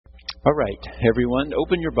All right, everyone,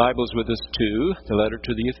 open your Bibles with us to the letter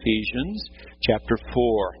to the Ephesians, chapter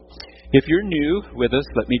 4. If you're new with us,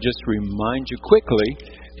 let me just remind you quickly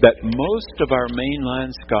that most of our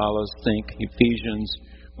mainline scholars think Ephesians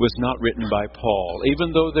was not written by Paul,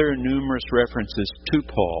 even though there are numerous references to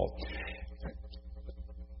Paul.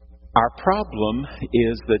 Our problem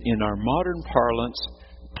is that in our modern parlance,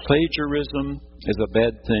 plagiarism is a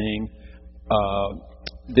bad thing.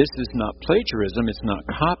 This is not plagiarism, it's not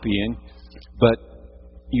copying, but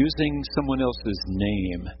using someone else's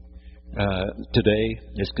name today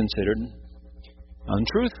is considered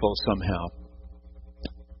untruthful somehow.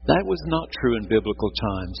 That was not true in biblical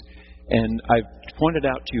times. And I've pointed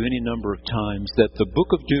out to you any number of times that the book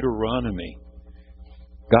of Deuteronomy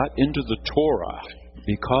got into the Torah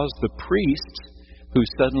because the priests who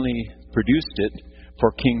suddenly produced it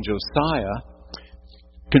for King Josiah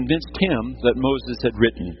convinced him that Moses had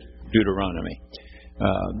written Deuteronomy.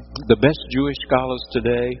 The best Jewish scholars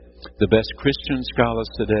today, the best Christian scholars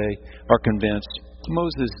today are convinced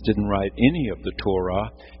Moses didn't write any of the Torah,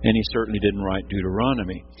 and he certainly didn't write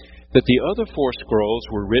Deuteronomy. That the other four scrolls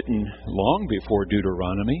were written long before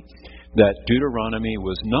Deuteronomy, that Deuteronomy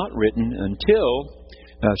was not written until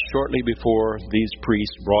shortly before these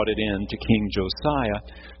priests brought it in to King Josiah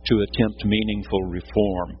to attempt meaningful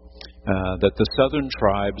reform. That the southern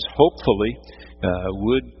tribes hopefully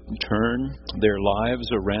would turn their lives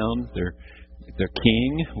around. Their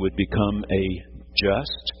king would become a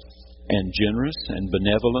just and generous and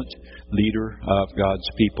benevolent leader of God's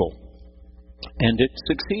people. And it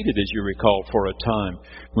succeeded, as you recall, for a time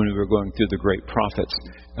when we were going through the great prophets.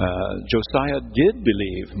 Josiah did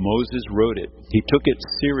believe Moses wrote it. He took it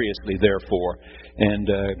seriously, therefore, and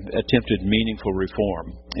attempted meaningful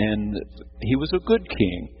reform. And he was a good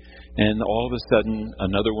king. And all of a sudden,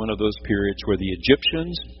 another one of those periods where the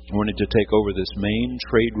Egyptians wanted to take over this main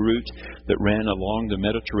trade route that ran along the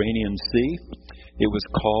Mediterranean Sea. It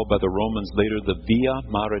was called by the Romans later the Via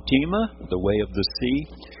Maritima, the way of the sea.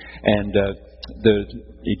 And the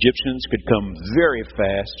Egyptians could come very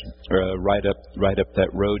fast right up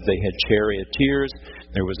that road. They had charioteers.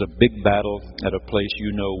 There was a big battle at a place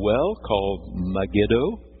you know well called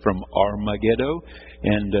Megiddo, from Armageddon,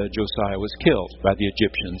 and Josiah was killed by the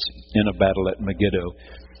Egyptians in a battle at Megiddo.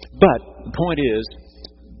 But the point is,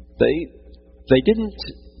 they didn't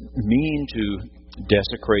mean to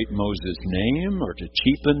desecrate Moses' name or to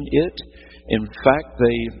cheapen it. In fact,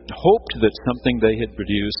 they hoped that something they had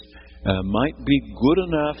produced might be good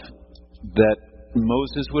enough that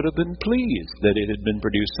Moses would have been pleased that it had been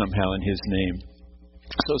produced somehow in his name.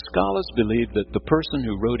 So scholars believe that the person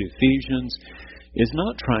who wrote Ephesians is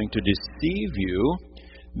not trying to deceive you,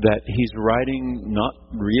 that he's writing not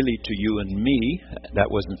really to you and me.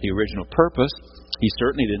 That wasn't the original purpose. He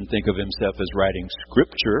certainly didn't think of himself as writing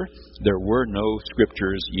Scripture. There were no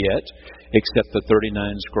Scriptures yet, except the 39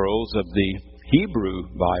 scrolls of the Hebrew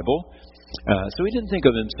Bible. So he didn't think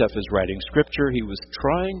of himself as writing Scripture. He was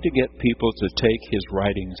trying to get people to take his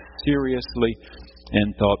writings seriously,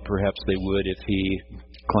 and thought perhaps they would if he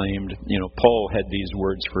claimed, Paul had these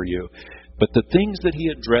words for you. But the things that he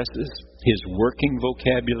addresses, his working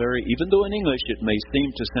vocabulary, even though in English it may seem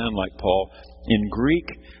to sound like Paul, in Greek,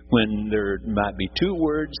 when there might be two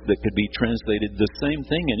words that could be translated the same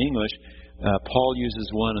thing in English, Paul uses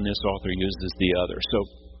one and this author uses the other. So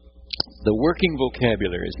the working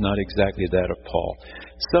vocabulary is not exactly that of Paul.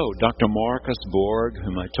 So Dr. Marcus Borg,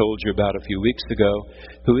 whom I told you about a few weeks ago,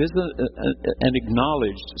 who is an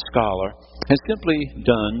acknowledged scholar, has simply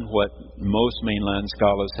done what most mainline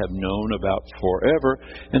scholars have known about forever,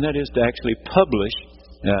 and that is to actually publish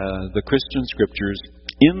the Christian Scriptures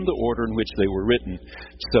in the order in which they were written.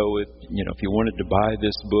 So if you wanted to buy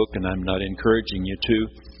this book, and I'm not encouraging you to,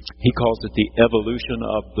 he calls it the evolution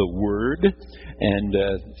of the Word, and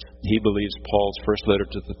he believes Paul's first letter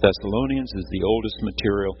to the Thessalonians is the oldest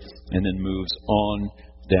material, and then moves on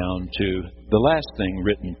down to the last thing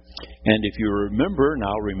written. And if you remember, and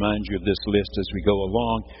I'll remind you of this list as we go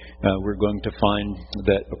along, we're going to find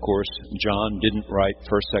that, of course, John didn't write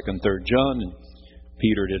 1st, 2nd, 3rd John, and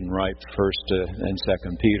Peter didn't write 1st and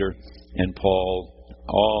 2nd Peter, and Paul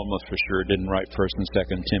almost for sure didn't write 1st and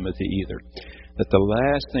 2nd Timothy either. That the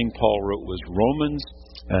last thing Paul wrote was Romans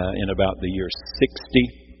in about the year 60,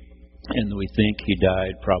 and we think he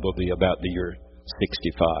died probably about the year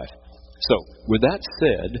 65. So, with that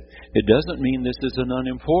said, it doesn't mean this is an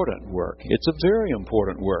unimportant work. It's a very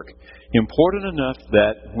important work. Important enough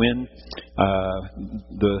that when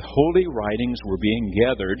the holy writings were being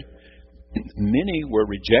gathered, many were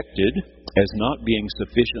rejected as not being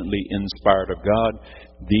sufficiently inspired of God,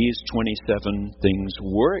 these 27 things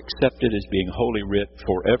were accepted as being Holy Writ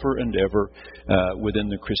forever and ever within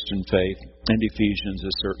the Christian faith, and Ephesians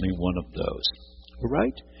is certainly one of those. All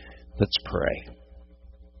right? Let's pray.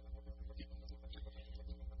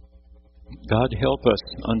 God, help us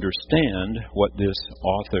understand what this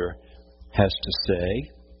author has to say.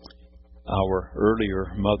 Our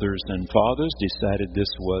earlier mothers and fathers decided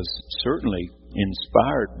this was certainly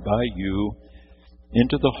inspired by you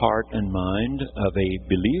into the heart and mind of a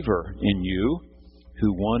believer in you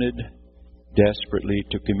who wanted desperately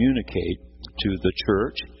to communicate to the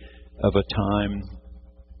church of a time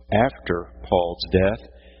after Paul's death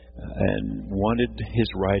and wanted his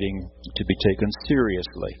writing to be taken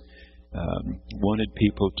seriously, wanted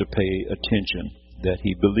people to pay attention, that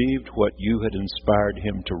he believed what you had inspired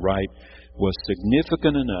him to write was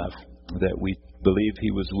significant enough that we believe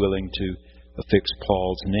he was willing to affix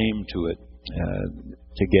Paul's name to it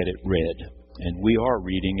to get it read. And we are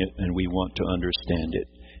reading it, and we want to understand it.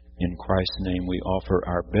 In Christ's name we offer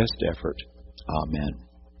our best effort. Amen.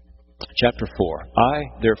 Chapter 4. I,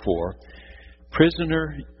 therefore,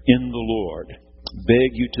 prisoner in the Lord,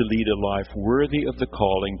 beg you to lead a life worthy of the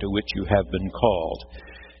calling to which you have been called.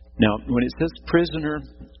 Now, when it says prisoner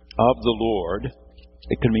of the Lord,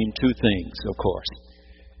 it can mean two things, of course.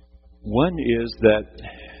 One is that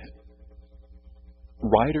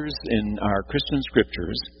writers in our Christian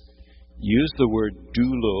scriptures use the word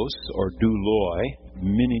doulos or douloi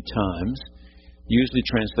many times, usually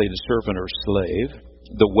translated servant or slave.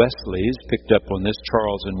 The Wesleys picked up on this,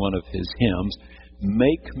 Charles, in one of his hymns.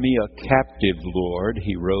 Make me a captive, Lord,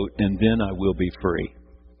 he wrote, and then I will be free.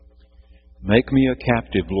 Make me a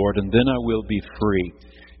captive, Lord, and then I will be free.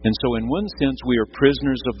 And so in one sense, we are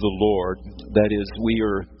prisoners of the Lord. That is, we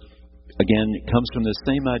are, again, it comes from the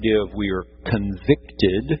same idea of we are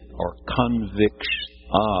convicted or convicts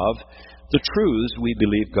of the truths we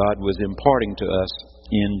believe God was imparting to us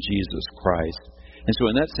in Jesus Christ. And so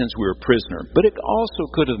in that sense, we're a prisoner. But it also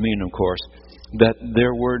could have meant, of course, that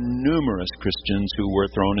there were numerous Christians who were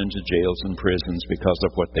thrown into jails and prisons because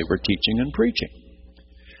of what they were teaching and preaching.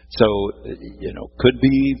 So, could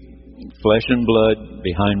be flesh and blood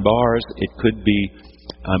behind bars. It could be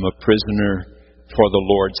I'm a prisoner for the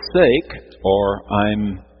Lord's sake, or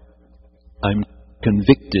I'm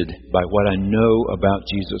convicted by what I know about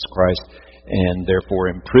Jesus Christ, and therefore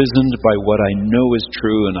imprisoned by what I know is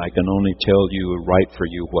true, and I can only tell you, write for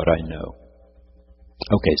you what I know.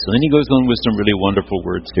 Okay, so then he goes on with some really wonderful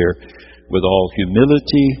words here. With all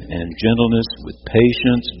humility and gentleness, with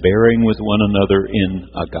patience, bearing with one another in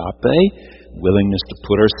agape, willingness to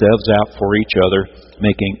put ourselves out for each other,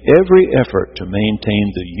 making every effort to maintain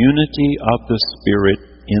the unity of the Spirit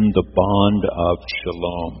in the bond of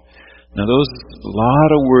shalom. Now those, a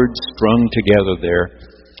lot of words strung together there,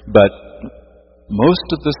 but most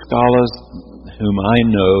of the scholars whom I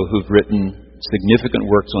know who've written significant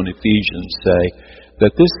works on Ephesians say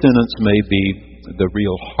that this sentence may be the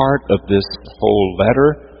real heart of this whole letter,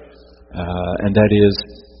 and that is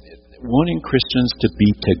wanting Christians to be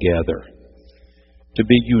together, to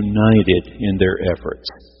be united in their efforts.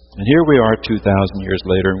 And here we are 2,000 years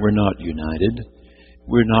later, and we're not united.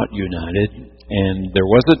 We're not united. And there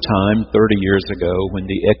was a time 30 years ago when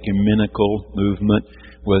the ecumenical movement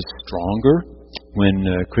was stronger, when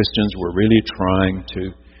Christians were really trying to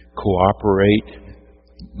cooperate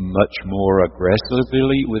much more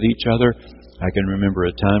aggressively with each other. I can remember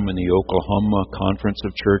a time when the Oklahoma Conference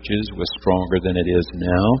of Churches was stronger than it is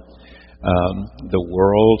now. The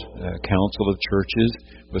World Council of Churches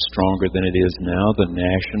was stronger than it is now. The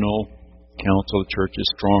National Council of Churches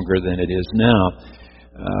stronger than it is now.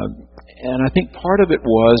 And I think part of it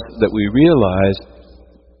was that we realized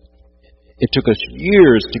it took us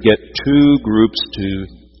years to get two groups to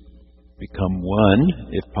become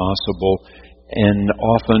one, if possible. And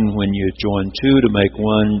often when you join two to make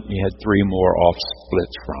one, you had three more off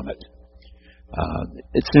splits from it.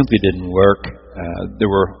 It simply didn't work. There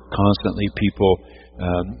were constantly people,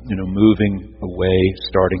 moving away,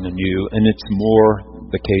 starting anew, and it's more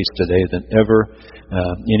the case today than ever.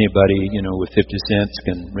 Anybody, with 50 cents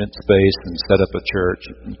can rent space and set up a church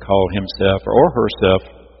and call himself or herself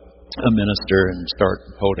a minister and start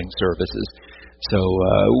holding services. So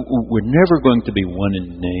we're never going to be one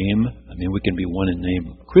in name. I mean, we can be one in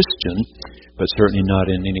name Christian, but certainly not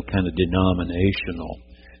in any kind of denominational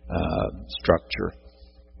structure.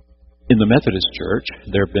 In the Methodist Church,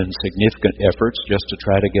 there have been significant efforts just to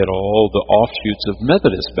try to get all the offshoots of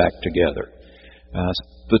Methodists back together,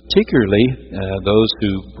 particularly those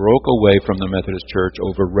who broke away from the Methodist Church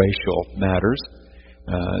over racial matters.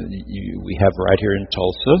 We have right here in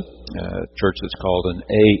Tulsa a church that's called an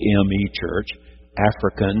AME church,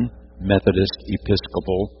 African Methodist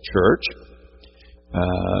Episcopal Church.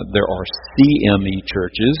 There are CME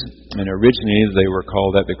churches, and originally they were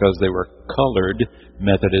called that because they were colored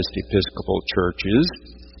Methodist Episcopal churches,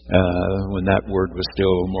 when that word was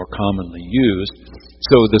still more commonly used.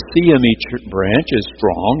 So the CME branch is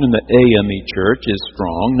strong, and the AME church is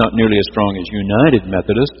strong, not nearly as strong as United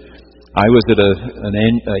Methodist. I was at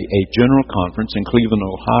a general conference in Cleveland,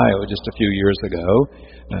 Ohio, just a few years ago,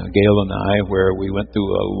 Gail and I, where we went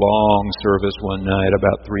through a long service one night,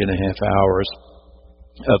 about 3.5 hours,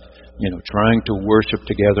 of trying to worship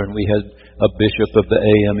together, and we had a bishop of the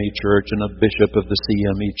AME church and a bishop of the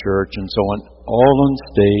CME church and so on, all on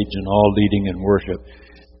stage and all leading in worship.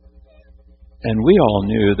 And we all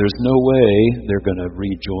knew there's no way they're going to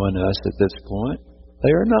rejoin us at this point.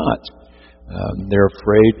 They are not. They're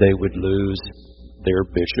afraid they would lose their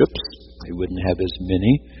bishops. They wouldn't have as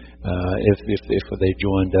many if they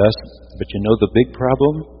joined us. But the big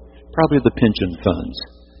problem? Probably the pension funds.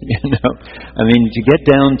 To get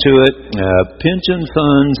down to it, pension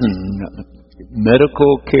funds and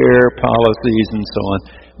medical care policies and so on.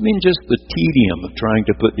 Just the tedium of trying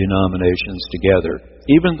to put denominations together,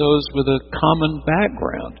 even those with a common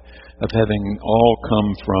background of having all come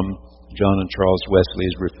from John and Charles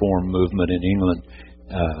Wesley's Reform movement in England.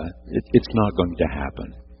 It's not going to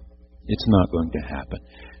happen. It's not going to happen.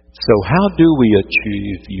 So how do we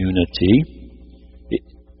achieve unity?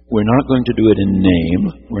 We're not going to do it in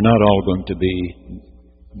name. We're not all going to be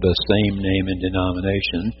the same name and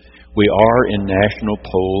denomination. We are in national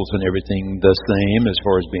polls and everything the same as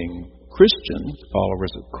far as being Christians,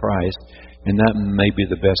 followers of Christ, and that may be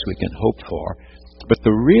the best we can hope for. But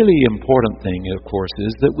the really important thing, of course,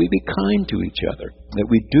 is that we be kind to each other,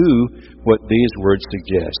 that we do what these words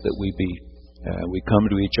suggest, that we come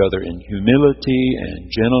to each other in humility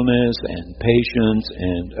and gentleness and patience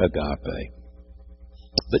and agape.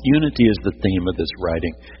 But unity is the theme of this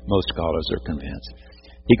writing, most scholars are convinced.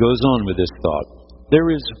 He goes on with this thought.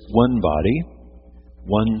 There is one body,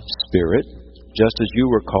 one Spirit, just as you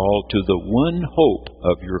were called to the one hope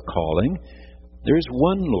of your calling. There is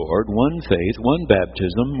one Lord, one faith, one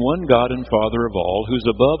baptism, one God and Father of all, who's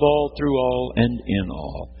above all, through all, and in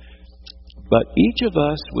all. But each of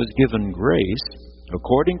us was given grace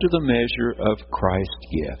according to the measure of Christ's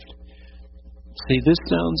gift. See, this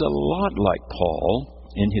sounds a lot like Paul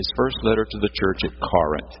in his first letter to the church at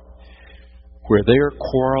Corinth, where they are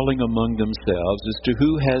quarreling among themselves as to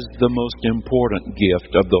who has the most important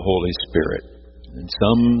gift of the Holy Spirit. And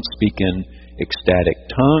some speak in ecstatic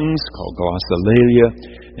tongues, called glossolalia,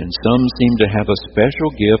 and some seem to have a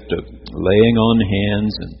special gift of laying on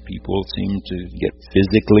hands, and people seem to get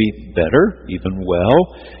physically better, even well,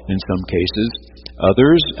 in some cases.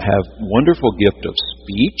 Others have wonderful gift of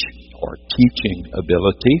speech or teaching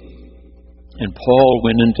ability. And Paul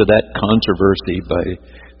went into that controversy by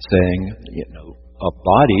saying, a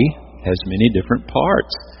body has many different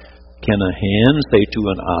parts. Can a hand say to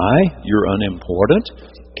an eye, you're unimportant?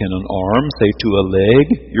 Can an arm say to a leg,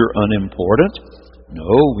 you're unimportant?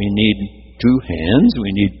 No, we need 2 hands,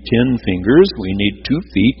 we need 10 fingers, we need 2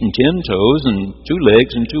 feet and 10 toes and 2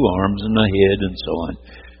 legs and 2 arms and a head and so on.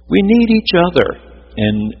 We need each other.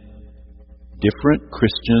 And different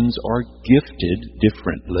Christians are gifted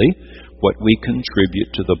differently. What we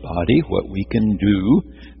contribute to the body, what we can do,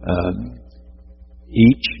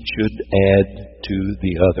 each should add to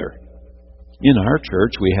the other. In our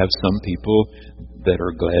church, we have some people that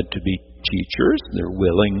are glad to be teachers. They're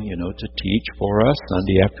willing, to teach for us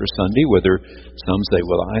Sunday after Sunday, whether some say,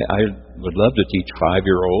 well, I would love to teach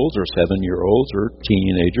 5-year-olds or 7-year-olds or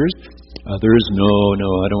teenagers. Others, no,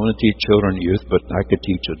 I don't want to teach children and youth, but I could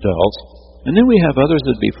teach adults. And then we have others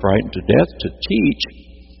that would be frightened to death to teach,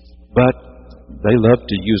 but they love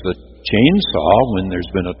to use a chainsaw when there's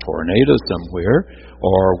been a tornado somewhere,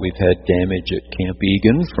 or we've had damage at Camp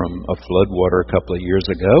Egan from a floodwater a couple of years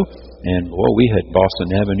ago, and we had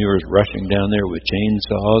Boston Avenuers rushing down there with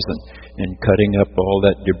chainsaws and cutting up all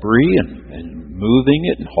that debris and moving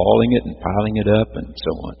it and hauling it and piling it up and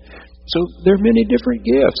so on. So there are many different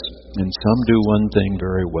gifts, and some do one thing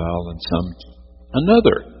very well and some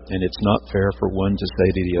another, and it's not fair for one to say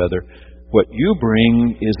to the other, what you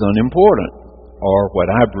bring is unimportant, or what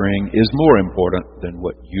I bring is more important than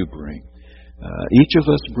what you bring. Each of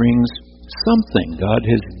us brings something. God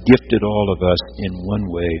has gifted all of us in one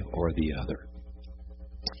way or the other.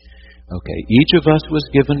 Okay, each of us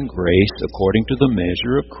was given grace according to the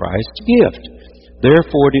measure of Christ's gift.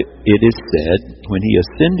 Therefore it is said, when he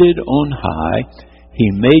ascended on high,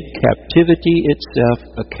 he made captivity itself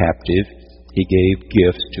a captive, He gave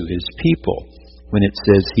gifts to His people. When it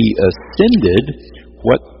says He ascended,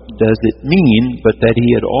 what does it mean but that He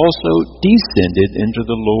had also descended into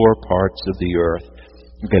the lower parts of the earth?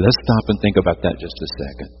 Okay, let's stop and think about that just a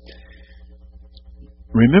second.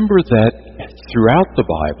 Remember that throughout the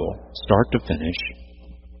Bible, start to finish,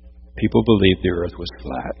 people believed the earth was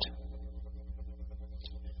flat.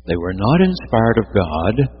 They were not inspired of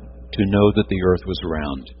God to know that the earth was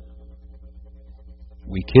round.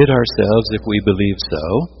 We kid ourselves if we believe so.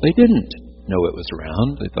 They didn't know it was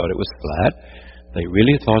round. They thought it was flat. They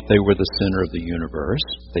really thought they were the center of the universe.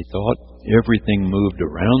 They thought everything moved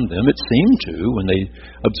around them. It seemed to when they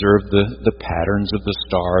observed the patterns of the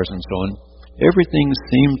stars and so on. Everything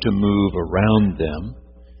seemed to move around them.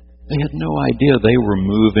 They had no idea they were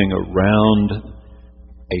moving around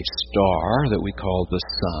a star that we call the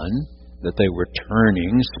sun, that they were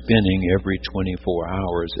spinning every 24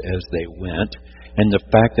 hours as they went. And the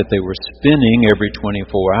fact that they were spinning every 24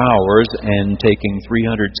 hours and taking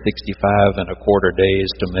 365 and a quarter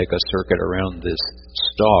days to make a circuit around this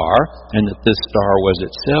star, and that this star was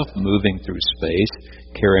itself moving through space,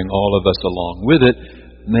 carrying all of us along with it,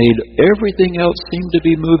 made everything else seem to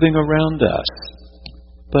be moving around us.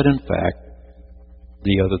 But in fact,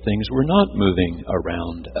 the other things were not moving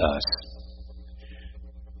around us.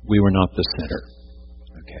 We were not the center.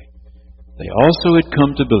 Okay. They also had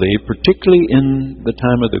come to believe, particularly in the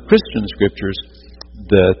time of the Christian scriptures,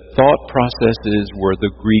 the thought processes were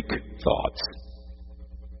the Greek thoughts.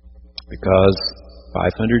 Because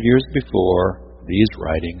 500 years before these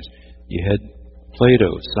writings, you had Plato,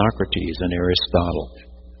 Socrates, and Aristotle.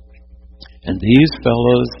 And these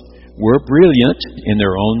fellows were brilliant in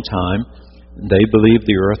their own time. They believed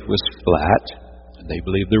the earth was flat. They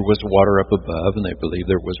believed there was water up above, and they believed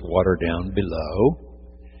there was water down below.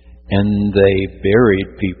 And they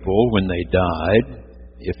buried people when they died,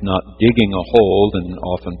 if not digging a hole, then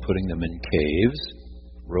often putting them in caves,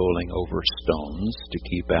 rolling over stones to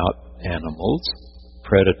keep out animals,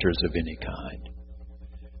 predators of any kind.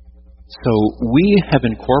 So we have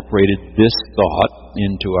incorporated this thought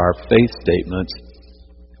into our faith statements.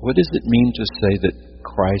 What does it mean to say that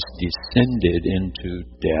Christ descended into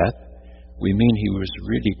death? We mean He was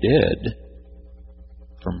really dead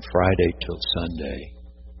from Friday till Sunday.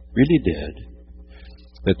 Really dead.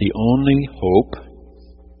 That the only hope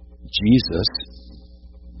Jesus,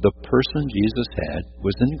 the person Jesus had,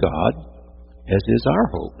 was in God, as is our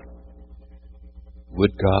hope.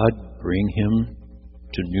 Would God bring Him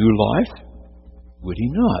to new life? Would He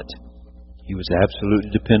not? He was absolutely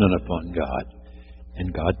dependent upon God.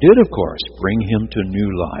 And God did, of course, bring Him to new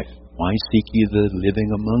life. Why seek ye the living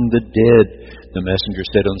among the dead? The messenger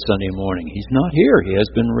said on Sunday morning. He's not here. He has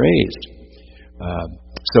been raised.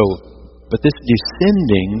 But this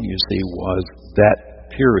descending, you see, was that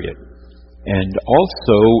period. And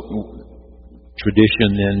also,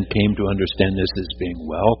 tradition then came to understand this as being,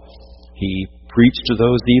 well, He preached to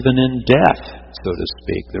those even in death, so to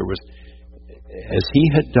speak. There was, as He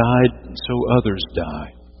had died, so others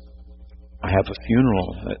die. I have a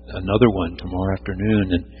funeral, another one tomorrow afternoon,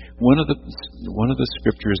 and one of the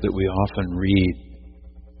scriptures that we often read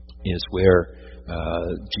is where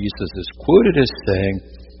Jesus is quoted as saying,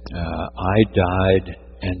 I died,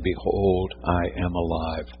 and behold, I am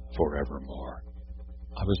alive forevermore.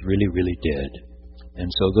 I was really, really dead. And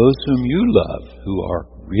so those whom you love, who are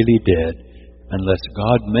really dead, unless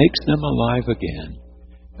God makes them alive again,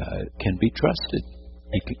 can be trusted.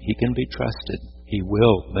 He can be trusted. He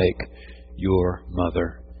will make your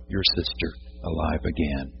mother, your sister, alive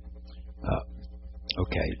again.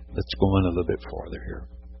 Okay, let's go on a little bit farther here.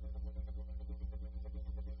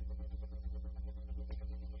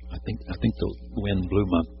 I think the wind blew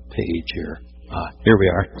my page here. Here we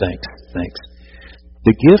are. Thanks.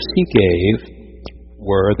 The gifts He gave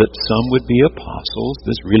were that some would be apostles.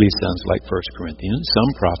 This really sounds like 1 Corinthians.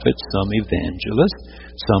 Some prophets, some evangelists,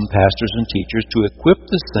 some pastors and teachers, to equip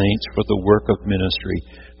the saints for the work of ministry,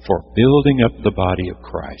 for building up the body of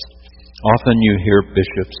Christ. Often you hear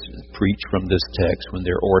bishops preach from this text when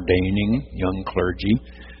they're ordaining young clergy,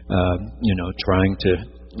 trying to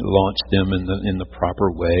launch them in the proper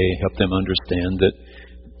way, help them understand that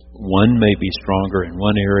one may be stronger in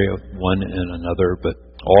one area, one in another, but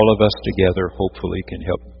all of us together hopefully can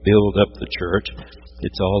help build up the church.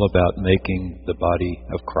 It's all about making the body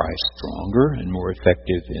of Christ stronger and more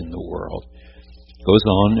effective in the world. It goes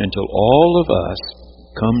on until all of us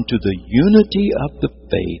come to the unity of the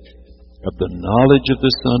faith, of the knowledge of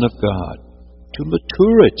the Son of God, to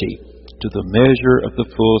maturity, to the measure of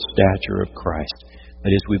the full stature of Christ.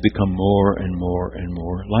 That is, we become more and more and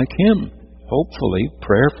more like Him, hopefully,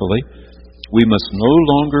 prayerfully, We must no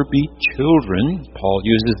longer be children. Paul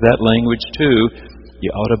uses that language too. You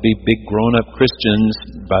ought to be big grown-up Christians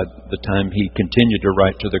by the time he continued to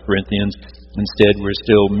write to the Corinthians. Instead, we're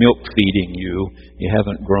still milk-feeding you. You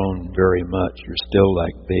haven't grown very much. You're still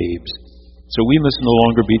like babes. So we must no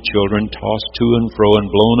longer be children, tossed to and fro and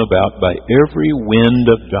blown about by every wind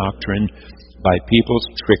of doctrine, by people's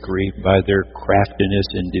trickery, by their craftiness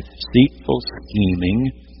and deceitful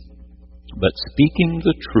scheming, but speaking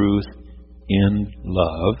the truth in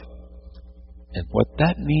love. And what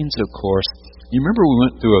that means, of course, you remember we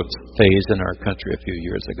went through a phase in our country a few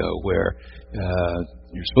years ago where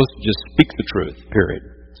you're supposed to just speak the truth, period.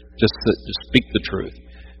 Just speak the truth.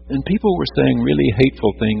 And people were saying really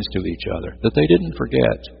hateful things to each other that they didn't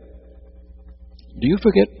forget. Do you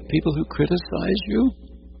forget people who criticize you?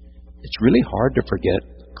 It's really hard to forget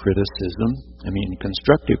criticism. I mean,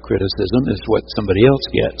 constructive criticism is what somebody else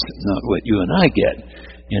gets, not what you and I get.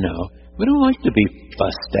 You know, we don't like to be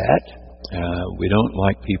fussed at. We don't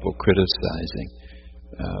like people criticizing.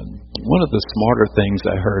 One of the smarter things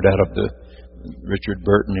I heard out of the Richard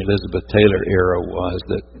Burton, Elizabeth Taylor era was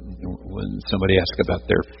that when somebody asked about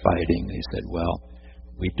their fighting, they said, well,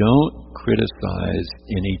 we don't criticize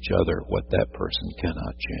in each other what that person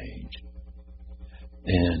cannot change.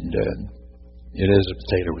 And Elizabeth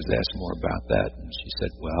Taylor was asked more about that, and she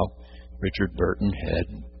said, well, Richard Burton had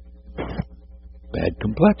bad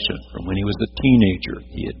complexion from when he was a teenager.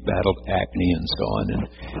 He had battled acne and so on, and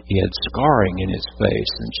he had scarring in his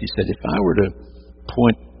face. And she said, if I were to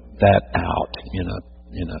point that out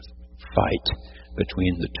in a fight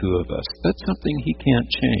between the two of us, that's something he can't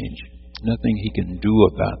change. Nothing he can do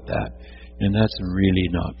about that. And that's really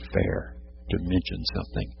not fair to mention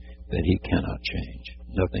something that he cannot change.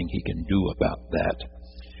 Nothing he can do about that.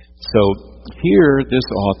 So here this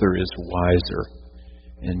author is wiser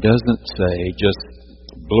and doesn't say just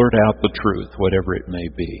blurt out the truth, whatever it may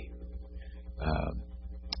be.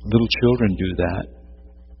 Little children do that.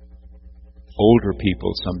 Older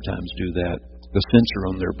people sometimes do that. The sensor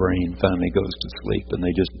on their brain finally goes to sleep and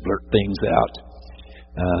they just blurt things out.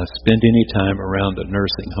 Spend any time around a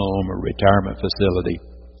nursing home or retirement facility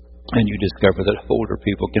and you discover that older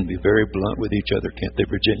people can be very blunt with each other, can't they,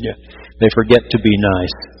 Virginia? They forget to be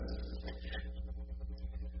nice.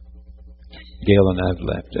 Gail and I've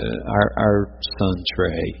left. Our son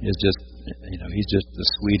Trey is just, he's just the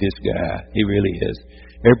sweetest guy. He really is.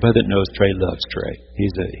 Everybody that knows Trey loves Trey.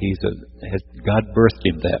 God birthed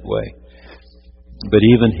him that way. But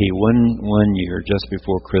even he, one year, just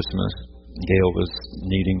before Christmas, Gail was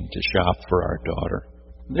needing to shop for our daughter.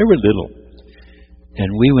 They were little. And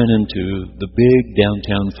we went into the big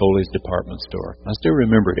downtown Foley's department store. I still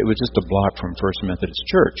remember it. It was just a block from First Methodist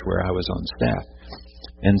Church where I was on staff.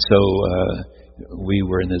 And so we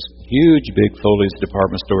were in this huge, big Foley's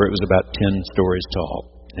department store. It was about 10 stories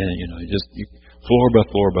tall. And, just floor by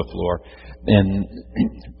floor by floor. And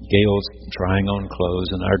Gail's trying on clothes,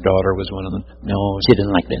 and our daughter was one of them. No, she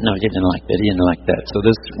didn't like that. No, she didn't like that. He didn't like that. So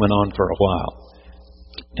this went on for a while.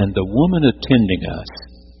 And the woman attending us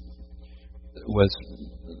was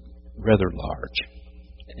rather large.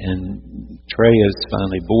 And Trey is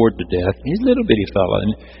finally bored to death. He's a little bitty fella,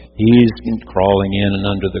 and he's crawling in and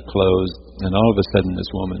under the clothes. And all of a sudden this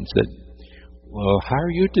woman said, well, how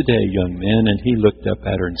are you today, young man? And he looked up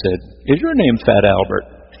at her and said, is your name Fat Albert?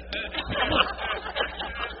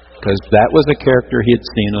 Because that was a character he had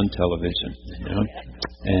seen on television.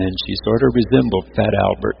 And she sort of resembled Fat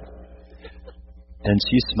Albert. And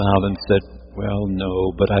she smiled and said, well,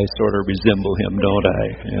 no, but I sort of resemble him, don't I?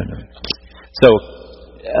 So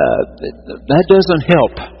that doesn't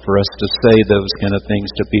help for us to say those kind of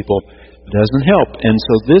things to people. It doesn't help. And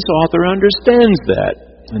so this author understands that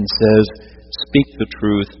and says, speak the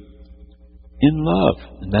truth in love.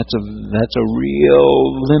 And that's a real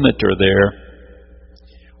limiter there.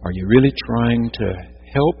 Are you really trying to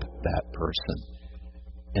help that person?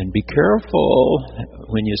 And be careful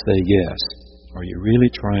when you say yes. Are you really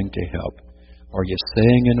trying to help? Are you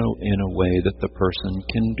saying in a way that the person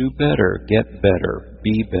can do better, get better,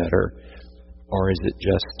 be better? Or is it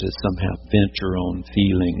just to somehow vent your own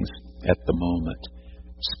feelings at the moment?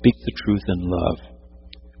 Speak the truth in love.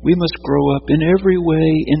 We must grow up in every way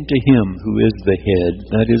into Him who is the head.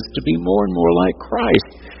 That is, to be more and more like Christ.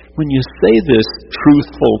 When you say this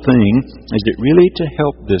truthful thing, is it really to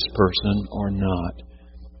help this person or not?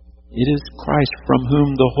 It is Christ from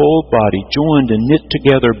whom the whole body, joined and knit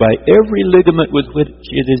together by every ligament with which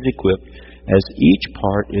it is equipped, as each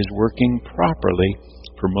part is working properly,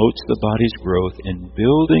 promotes the body's growth in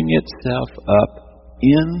building itself up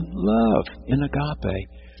in love, in agape.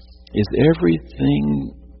 Is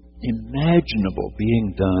everything imaginable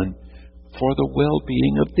being done for the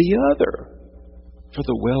well-being of the other. For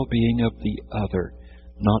the well-being of the other,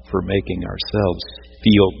 not for making ourselves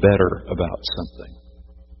feel better about something.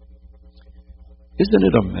 Isn't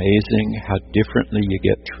it amazing how differently you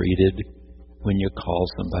get treated when you call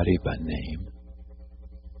somebody by name?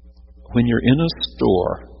 When you're in a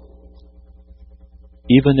store,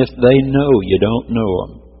 even if they know you don't know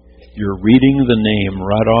them, you're reading the name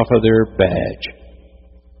right off of their badge.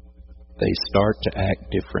 They start to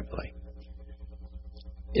act differently.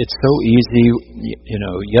 It's so easy.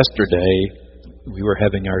 Yesterday we were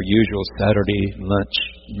having our usual Saturday lunch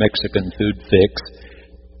Mexican food fix,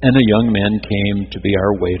 and a young man came to be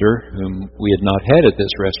our waiter, whom we had not had at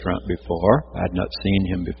this restaurant before. I had not seen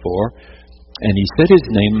him before. And he said his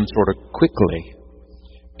name sort of quickly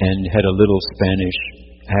and had a little Spanish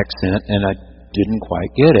accent, and I didn't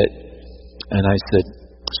quite get it. And I said,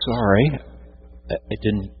 sorry, I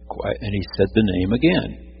didn't quite. And he said the name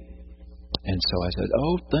again. And so I said,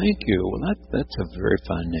 oh, thank you. Well, that's a very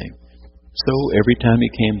fine name. So every time he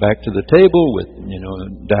came back to the table with,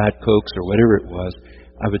 Diet Cokes or whatever it was,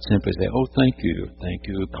 I would simply say, oh, thank you,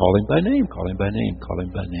 call him by name, call him by name, call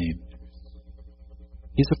him by name.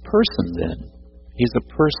 He's a person then. He's a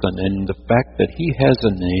person, and the fact that he has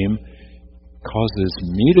a name causes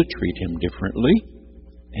me to treat him differently,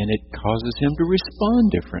 and it causes him to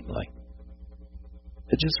respond differently.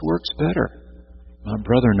 It just works better. My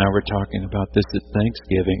brother and I were talking about this at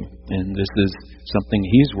Thanksgiving, and this is something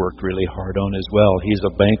he's worked really hard on as well. He's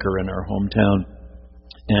a banker in our hometown,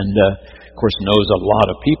 and of course knows a lot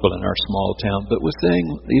of people in our small town, but was saying,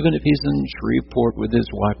 even if he's in Shreveport with his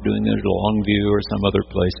wife doing it at Longview or some other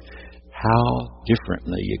place, how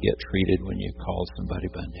differently you get treated when you call somebody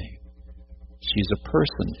by name. She's a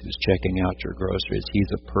person who's checking out your groceries.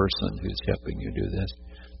 He's a person who's helping you do this.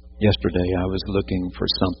 Yesterday I was looking for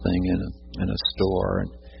something in a store,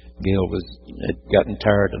 and Gail had gotten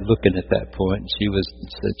tired of looking at that point, and she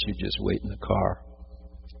said she'd just wait in the car.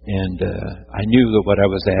 And I knew that what I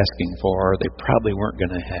was asking for, they probably weren't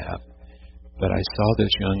going to have. But I saw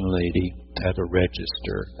this young lady at a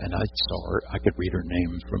register, and I saw her. I could read her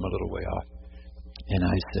name from a little way off. And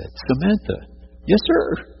I said, Samantha. Yes,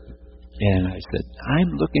 sir. And I said,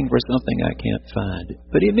 I'm looking for something I can't find.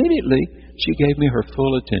 But immediately, she gave me her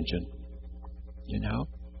full attention.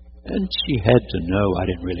 And she had to know I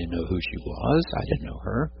didn't really know who she was. I didn't know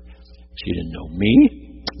her. She didn't know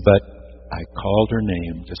me. But I called her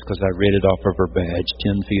name just because I read it off of her badge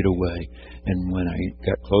 10 feet away. And when I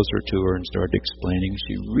got closer to her and started explaining,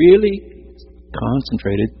 she really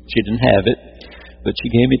concentrated. She didn't have it, but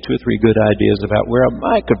she gave me 2 or 3 good ideas about where I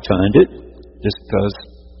might could find it, just because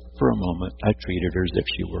for a moment I treated her as if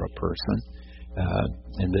she were a person,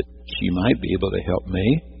 and that she might be able to help me,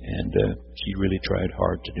 and she really tried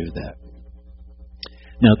hard to do that.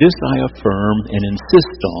 Now this I affirm and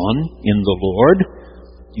insist on in the Lord: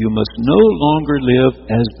 you must no longer live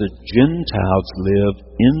as the Gentiles live,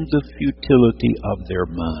 in the futility of their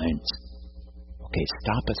minds. Okay,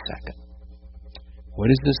 stop a second.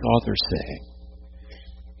 What is this author saying?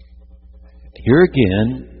 Here again,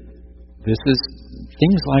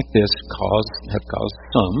 things like this have caused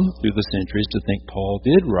some through the centuries to think Paul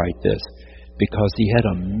did write this because he had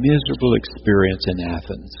a miserable experience in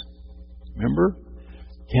Athens. Remember?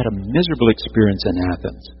 He had a miserable experience in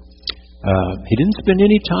Athens. He didn't spend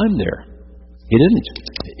any time there. He didn't.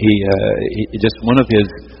 He just one of his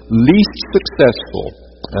least successful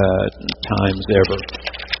times ever.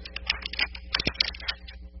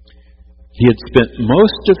 He had spent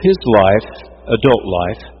most of his life, adult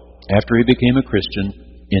life, after he became a Christian,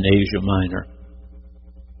 in Asia Minor.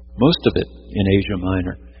 Most of it in Asia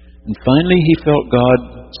Minor. And finally he felt God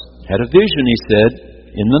had a vision, he said,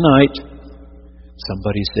 in the night.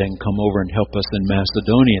 Somebody saying, come over and help us in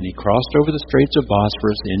Macedonia. And he crossed over the Straits of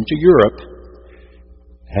Bosphorus into Europe.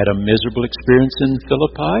 Had a miserable experience in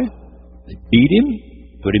Philippi. They beat him,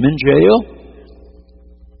 put him in jail.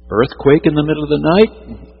 Earthquake in the middle of the night.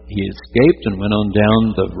 He escaped and went on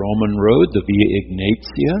down the Roman road, the Via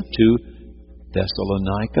Ignatia, to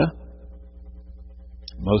Thessalonica.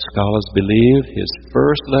 Most scholars believe his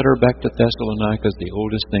first letter back to Thessalonica is the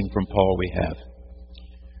oldest thing from Paul we have.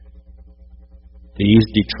 These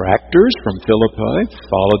detractors from Philippi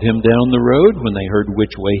followed him down the road when they heard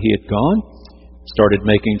which way he had gone, started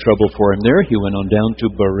making trouble for him there. He went on down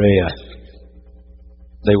to Berea.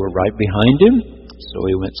 They were right behind him, so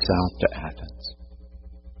he went south to Athens.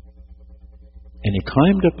 And he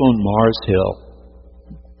climbed up on Mars Hill.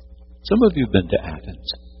 Some of you have been to Athens.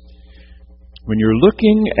 When you're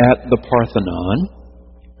looking at the Parthenon,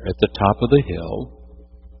 at the top of the hill,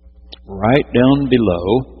 right down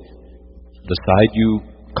below, the side you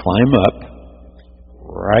climb up,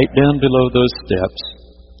 right down below those steps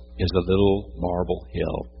is a little marble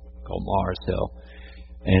hill called Mars Hill.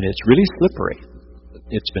 And it's really slippery.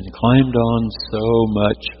 It's been climbed on so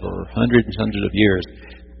much for hundreds and hundreds of years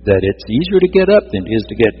that it's easier to get up than it is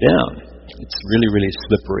to get down. It's really, really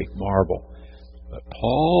slippery marble. But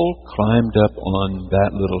Paul climbed up on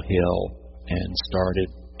that little hill and started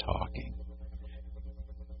talking.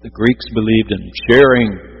 The Greeks believed in sharing,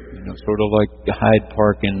 sort of like Hyde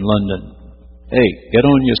Park in London. Hey, get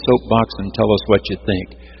on your soapbox and tell us what you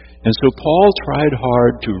think. And so Paul tried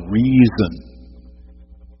hard to reason,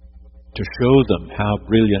 to show them how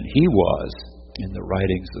brilliant he was in the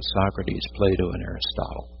writings of Socrates, Plato, and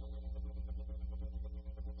Aristotle.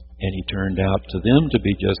 And he turned out to them to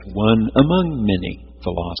be just one among many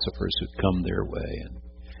philosophers who'd come their way. And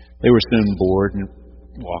they were soon bored and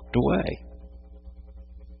walked away.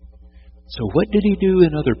 So what did he do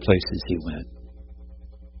in other places he went?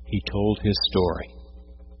 He told his story.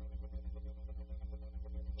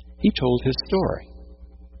 He told his story.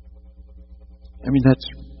 That's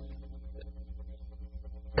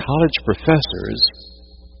college professors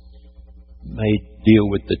may deal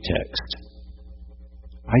with the text.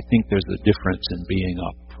 I think there's a difference in being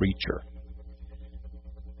a preacher.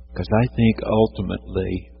 Because I think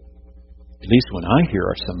ultimately, at least when I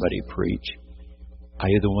hear somebody preach, I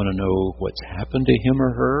either want to know what's happened to him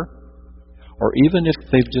or her, or even if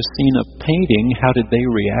they've just seen a painting, how did they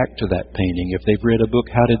react to that painting? If they've read a book,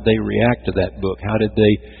 how did they react to that book? How did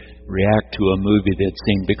they react to a movie they'd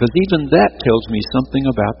seen? Because even that tells me something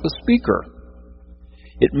about the speaker.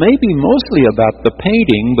 It may be mostly about the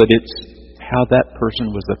painting, but it's how that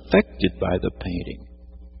person was affected by the painting,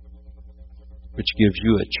 which gives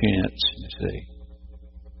you a chance, you see.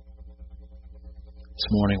 This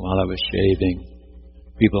morning while I was shaving,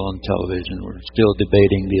 people on television were still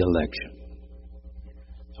debating the election.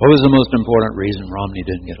 What was the most important reason Romney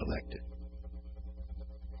didn't get elected?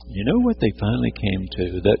 You know what they finally came to?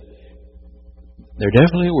 That there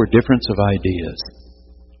definitely were differences of ideas.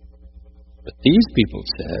 But these people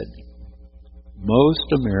said most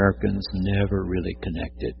Americans never really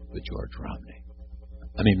connected with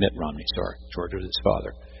Mitt Romney, George was his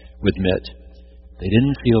father, with Mitt. They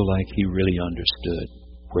didn't feel like he really understood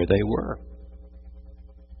where they were.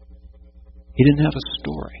 He didn't have a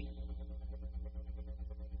story.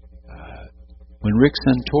 When Rick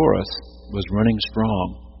Santoros was running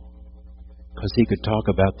strong, because he could talk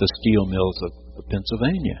about the steel mills of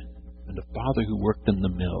Pennsylvania and the father who worked in the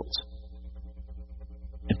mills.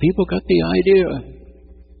 And people got the idea.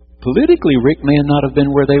 Politically, Rick may not have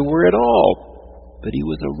been where they were at all, but he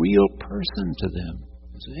was a real person to them.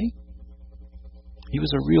 See? He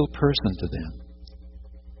was a real person to them.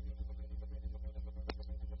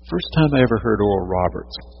 First time I ever heard Oral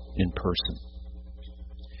Roberts in person.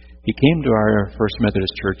 He came to our First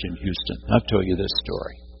Methodist Church in Houston. I'll tell you this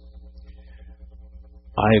story.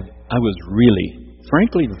 I was really,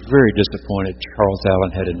 frankly, very disappointed Charles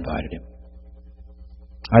Allen had invited him.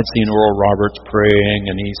 I'd seen Oral Roberts praying,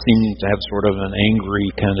 and he seemed to have sort of an angry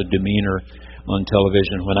kind of demeanor on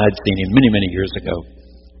television when I'd seen him many, many years ago.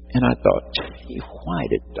 And I thought, gee, why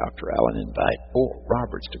did Dr. Allen invite Oral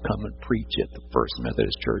Roberts to come and preach at the First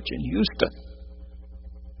Methodist Church in Houston?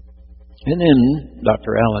 And then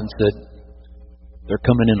Dr. Allen said, they're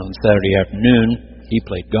coming in on Saturday afternoon. He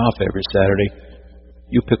played golf every Saturday.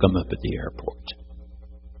 You pick them up at the airport.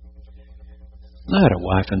 I had a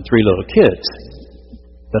wife and 3 little kids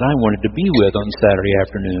that I wanted to be with on Saturday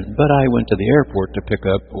afternoon, but I went to the airport to pick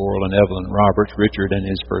up Oral and Evelyn Roberts, Richard, and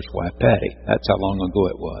his first wife, Patty. That's how long ago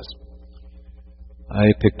it was. I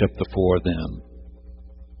picked up the 4 of them,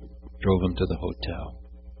 drove them to the hotel.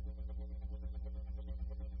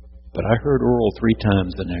 But I heard Oral 3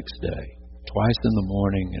 times the next day, twice in the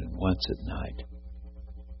morning and once at night.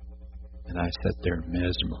 And I sat there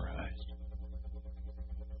mesmerized.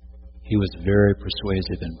 He was very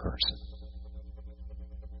persuasive in person.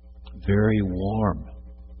 Very warm.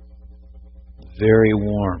 Very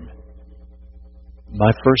warm.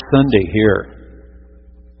 My first Sunday here,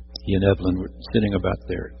 he and Evelyn were sitting about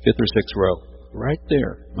there, 5th or 6th row, right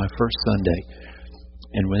there, my first Sunday.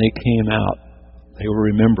 And when they came out, they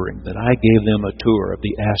were remembering that I gave them a tour of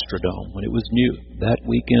the Astrodome when it was new. That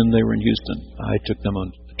weekend they were in Houston. I took them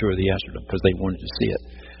on a tour of the Astrodome because they wanted to see it.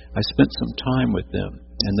 I spent some time with them.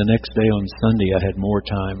 And the next day on Sunday I had more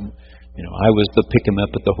time. I was to pick them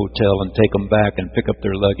up at the hotel and take them back and pick up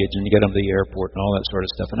their luggage and get them to the airport and all that sort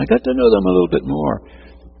of stuff. And I got to know them a little bit more.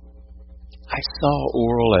 I saw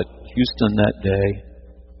Oral at Houston that day.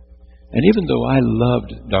 And even though I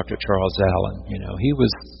loved Dr. Charles Allen, he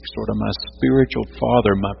was sort of my spiritual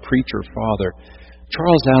father, my preacher father,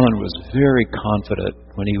 Charles Allen was very confident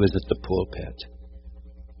when he was at the pulpit,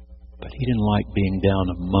 but he didn't like being down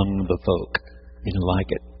among the folk. He didn't like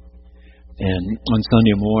it. And on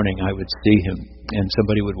Sunday morning, I would see him, and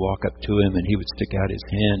somebody would walk up to him, and he would stick out his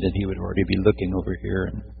hand, and he would already be looking over here,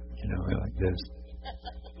 and, like this.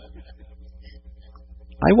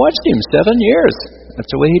 I watched him 7 years.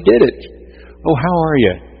 That's the way he did it. Oh, how are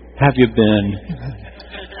you? Have you been?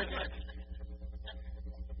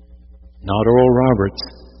 Not Oral Roberts.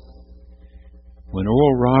 When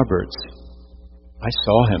Oral Roberts, I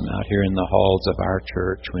saw him out here in the halls of our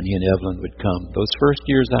church when he and Evelyn would come. Those first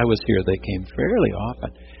years I was here, they came fairly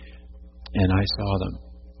often. And I saw them.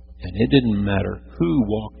 And it didn't matter who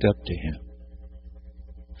walked up to him.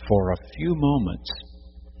 For a few moments,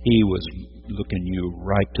 he was looking you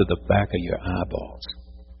right to the back of your eyeballs.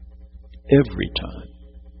 Every time.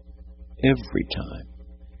 Every time.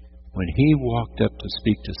 When he walked up to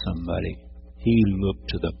speak to somebody, he looked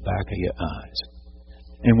to the back of your eyes.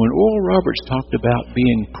 And when Oral Roberts talked about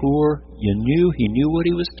being poor, you knew he knew what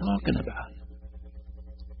he was talking about.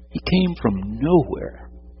 He came from nowhere.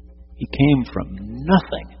 He came from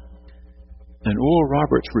nothing. And Oral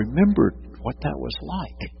Roberts remembered what that was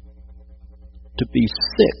like. To be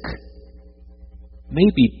sick,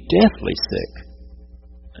 maybe deathly sick,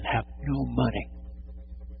 and have no money.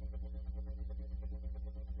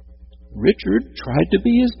 Richard tried to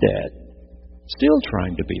be his dad, still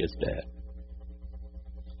trying to be his dad.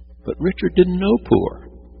 But Richard didn't know poor.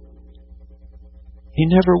 He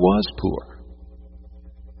never was poor.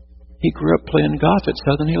 He grew up playing golf at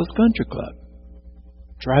Southern Hills Country Club,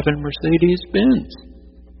 driving Mercedes-Benz.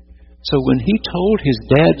 So when he told his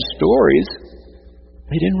dad's stories,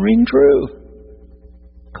 they didn't ring true,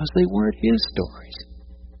 because they weren't his stories.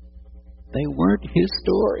 They weren't his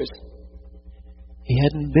stories. He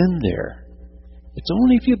hadn't been there. It's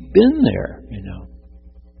only if you've been there,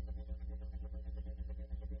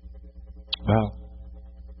 Well,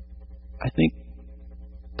 I think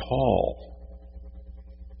Paul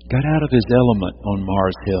got out of his element on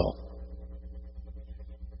Mars Hill.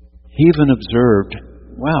 He even observed,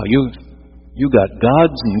 wow, you got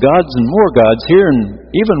gods and gods and more gods here, and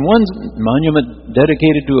even one monument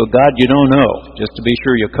dedicated to a god you don't know, just to be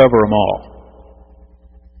sure you cover them all.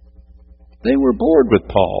 They were bored with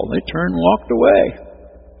Paul. They turned and walked away.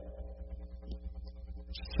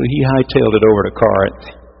 So he hightailed it over to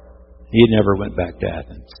Corinth. He never went back to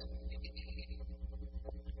Athens.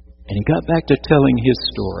 And he got back to telling his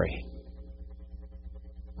story.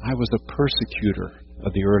 I was a persecutor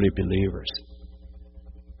of the early believers.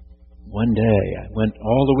 One day I went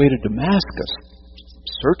all the way to Damascus,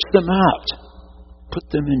 searched them out, put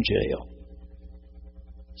them in jail.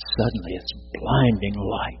 Suddenly its blinding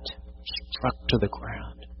light struck to the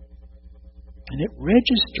ground. And it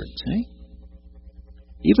registered, see?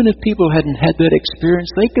 Even if people hadn't had that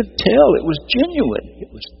experience, they could tell it was genuine. It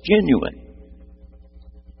was genuine.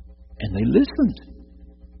 And they listened.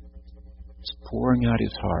 It's pouring out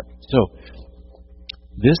his heart. So,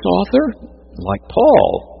 this author, like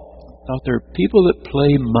Paul, thought there are people that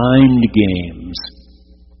play mind games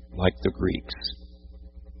like the Greeks.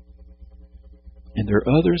 And there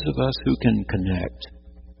are others of us who can connect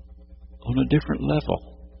on a different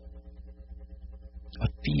level, a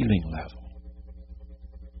feeling level.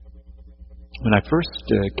 When I first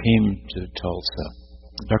came to Tulsa,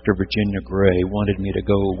 Dr. Virginia Gray wanted me to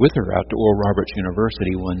go with her out to Oral Roberts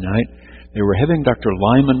University one night. They were having Dr.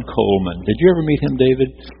 Lyman Coleman. Did you ever meet him, David?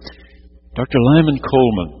 Dr. Lyman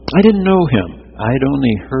Coleman. I didn't know him. I'd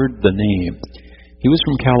only heard the name. He was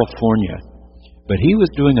from California, but he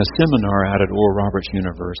was doing a seminar out at Oral Roberts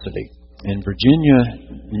University. And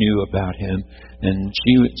Virginia knew about him, and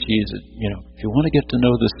she's if you want to get to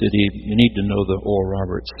know the city, you need to know the Oral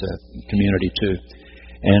Roberts community too.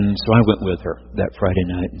 And so I went with her that Friday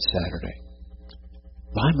night and Saturday.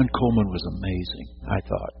 Lyman Coleman was amazing, I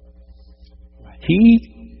thought. He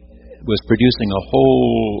was producing a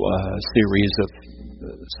whole series of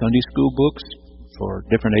Sunday school books for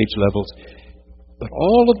different age levels, but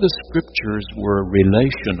all of the scriptures were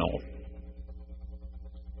relational.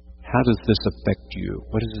 How does this affect you?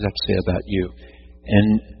 What does that say about you?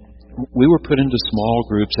 And we were put into small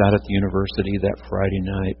groups out at the university that Friday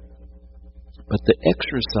night. But the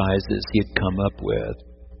exercises he had come up with,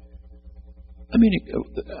 I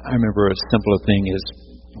remember a simple thing is,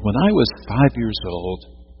 when I was 5 years old,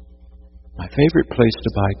 my favorite place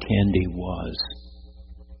to buy candy was.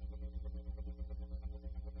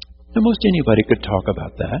 Now, most anybody could talk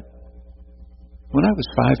about that. When I was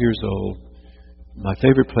 5 years old, my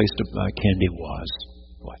favorite place to buy candy was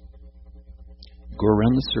what? Go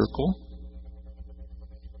around the circle,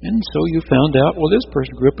 And so you found out, well, this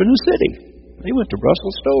person grew up in the city. They went to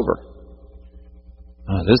Russell Stover.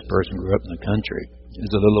 This person grew up in the country.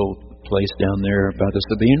 There's a little place down there by the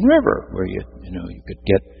Sabine River where you could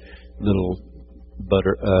get little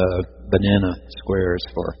banana squares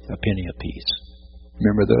for a penny apiece.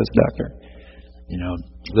 Remember those, Doctor?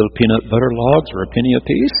 Little peanut butter logs for a penny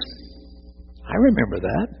apiece. I remember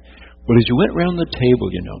that. Well, as you went around the table,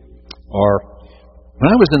 or when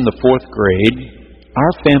I was in the 4th grade,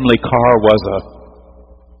 our family car was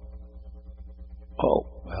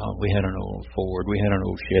we had an old Ford, we had an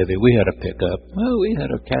old Chevy, we had a pickup, we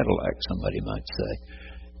had a Cadillac, somebody might say.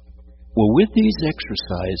 Well, with these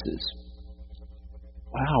exercises,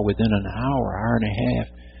 within an hour and a half,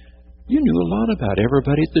 you knew a lot about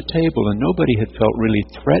everybody at the table, and nobody had felt really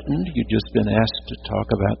threatened. You'd just been asked to talk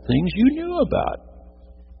about things you knew about,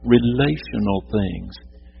 relational things.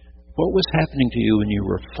 What was happening to you when you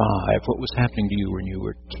were 5? What was happening to you when you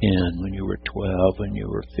were 10, when you were 12, when you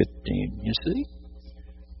were 15? You see?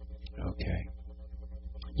 Okay.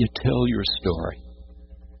 You tell your story.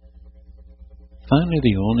 Finally,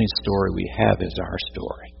 the only story we have is our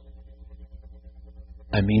story.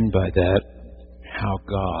 I mean by that, how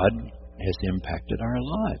God has impacted our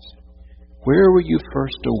lives. Where were you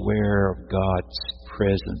first aware of God's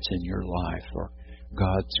presence in your life, or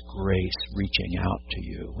God's grace reaching out to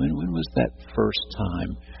you? When was that first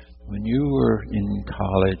time? When you were in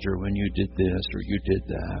college, or when you did this, or you did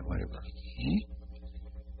that, whatever.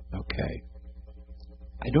 Okay.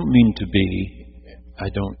 I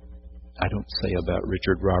don't say about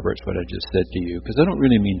Richard Roberts what I just said to you, because I don't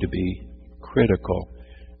really mean to be critical.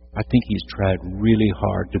 I think he's tried really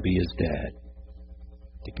hard to be his dad.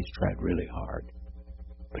 I think he's tried really hard.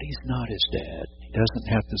 But he's not his dad. He doesn't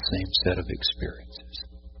have the same set of experiences.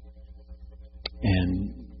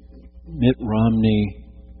 And Mitt Romney,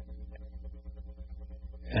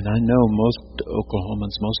 and I know most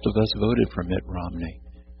Oklahomans, most of us voted for Mitt Romney,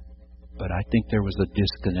 but I think there was a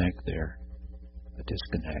disconnect there. A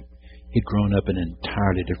disconnect. He'd grown up in an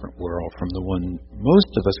entirely different world from the one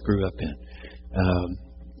most of us grew up in.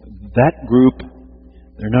 That group,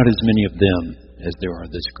 there are not as many of them as there are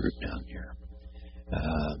this group down here.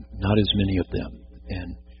 Not as many of them. And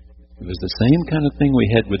it was the same kind of thing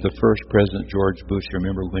we had with the first President, George Bush.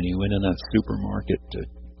 Remember when he went in a supermarket to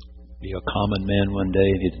be a common man one day,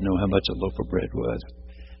 and he didn't know how much a loaf of bread was.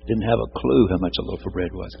 Didn't have a clue how much a loaf of bread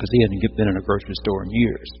was, because he hadn't been in a grocery store in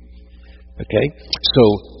years. Okay? So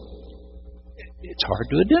it's hard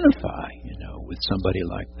to identify, with somebody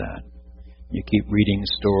like that. You keep reading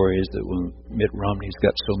stories that when Mitt Romney's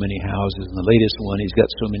got so many houses, and the latest one, he's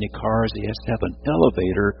got so many cars, he has to have an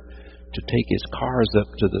elevator to take his cars up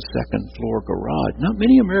to the second floor garage. Not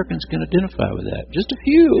many Americans can identify with that. Just a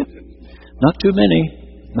few. Not too many.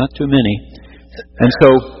 Not too many. And so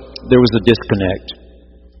there was a disconnect.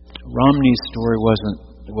 Romney's story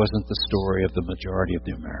wasn't the story of the majority of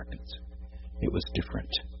the Americans. It was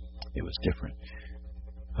different. It was different.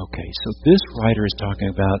 Okay, so this writer is talking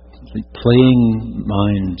about playing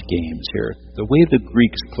mind games here. The way the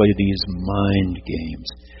Greeks play these mind games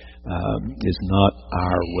is not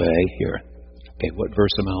our way here. Okay, what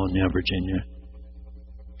verse am I on now, Virginia?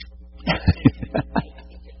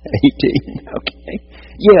 18, okay.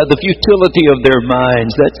 Yeah, the futility of their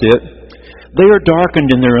minds, that's it. They are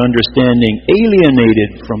darkened in their understanding,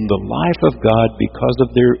 alienated from the life of God because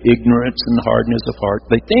of their ignorance and hardness of heart.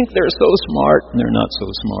 They think they're so smart, and they're not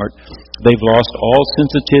so smart. They've lost all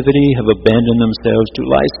sensitivity, have abandoned themselves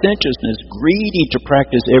to licentiousness, greedy to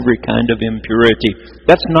practice every kind of impurity.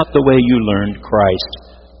 That's not the way you learned Christ.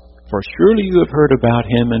 For surely you have heard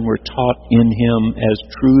about him and were taught in him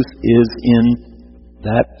as truth is in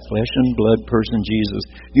that flesh and blood person, Jesus.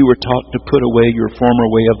 You were taught to put away your former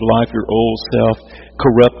way of life, your old self,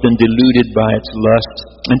 corrupt and deluded by its lusts,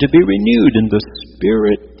 and to be renewed in the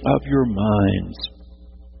spirit of your minds,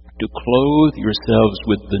 to clothe yourselves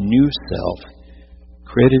with the new self,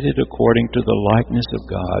 credited according to the likeness of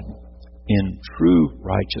God, in true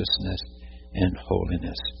righteousness and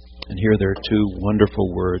holiness. And here there are two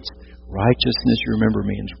wonderful words. Righteousness, you remember,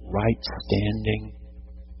 means right standing.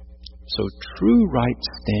 So true right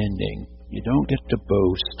standing, you don't get to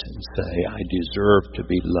boast and say, I deserve to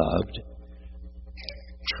be loved.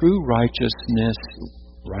 True righteousness,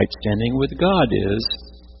 right standing with God, is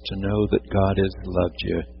to know that God has loved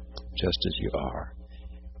you just as you are.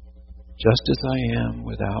 Just as I am,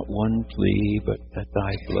 without one plea, but that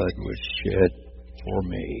thy blood was shed for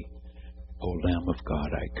me. O Lamb of God,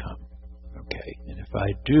 I come. Okay, and if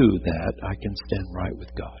I do that, I can stand right with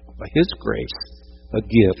God. By his grace, a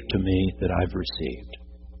gift to me that I've received.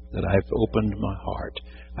 that I've opened my heart.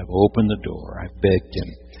 I've opened the door. I've begged Him,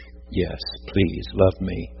 yes, please love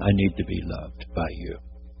me. I need to be loved by you.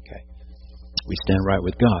 Okay. We stand right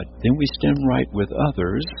with God. Then we stand right with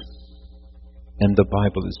others. And the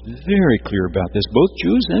Bible is very clear about this. Both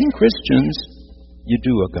Jews and Christians, you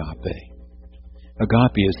do agape.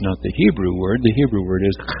 Agape is not the Hebrew word. The Hebrew word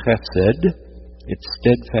is chesed. It's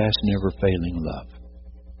steadfast, never failing love.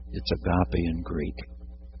 It's agape in Greek.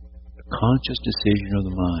 A conscious decision of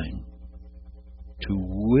the mind to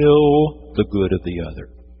will the good of the other.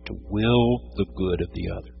 To will the good of the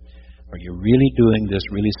other. Are you really doing this,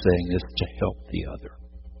 really saying this to help the other?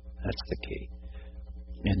 That's the key.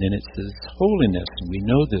 And then it says holiness, and we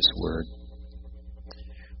know this word.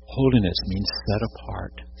 Holiness means set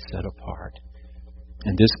apart, set apart.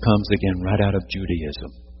 And this comes again right out of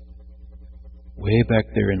Judaism. Way back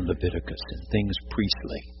there in Leviticus and things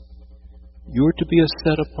priestly. You're to be a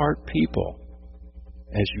set apart people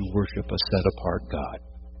as you worship a set apart God.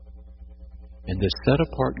 And this set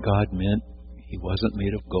apart God meant He wasn't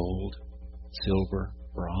made of gold, silver,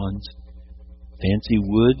 bronze, fancy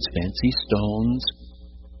woods, fancy stones,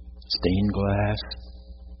 stained glass.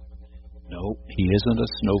 No, He isn't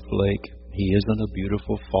a snowflake. He isn't a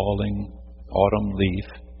beautiful falling autumn leaf.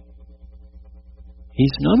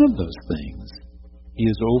 He's none of those things. He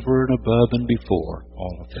is over and above and before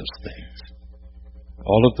all of those things.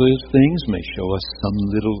 All of those things may show us some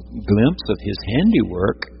little glimpse of His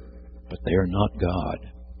handiwork, but they are not God.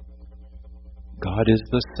 God is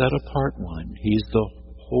the set-apart one. He's the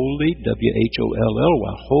holy,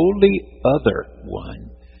 W-H-O-L-L-Y, holy other one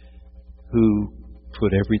who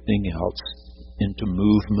put everything else into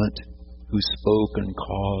movement, who spoke and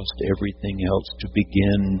caused everything else to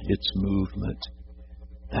begin its movement.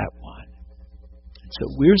 That one. And so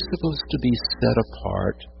we're supposed to be set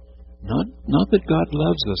apart, not that God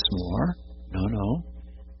loves us more, no,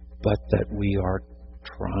 but that we are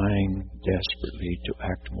trying desperately to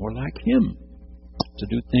act more like Him, to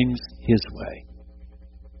do things His way.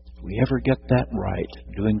 If we ever get that right,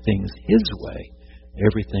 doing things His way,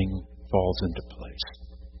 everything falls into place.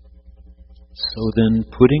 So then,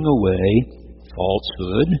 putting away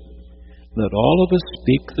falsehood, let all of us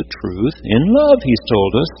speak the truth in love, He's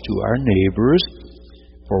told us, to our neighbors,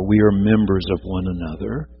 for we are members of one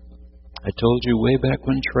another. I told you way back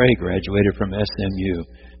when Trey graduated from SMU,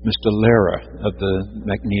 Mr. Lara of the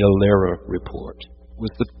McNeil-Lara report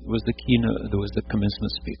was the keynote, was the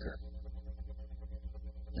commencement speaker.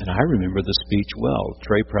 And I remember the speech well.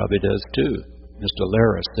 Trey probably does too. Mr.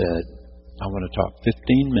 Lara said, I want to talk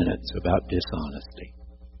 15 minutes about dishonesty.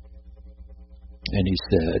 And he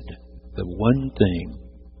said, the one thing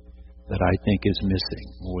that I think is missing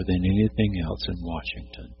more than anything else in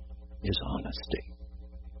Washington is honesty.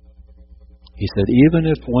 He said, even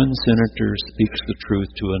if one senator speaks the truth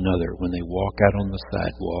to another when they walk out on the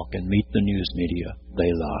sidewalk and meet the news media,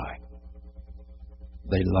 they lie.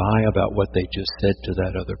 They lie about what they just said to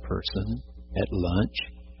that other person at lunch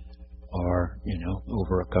or,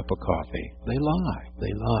 over a cup of coffee. They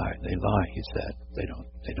lie, he said.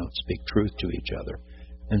 They don't speak truth to each other.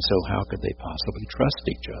 And so how could they possibly trust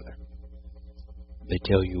each other? They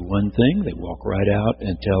tell you one thing, they walk right out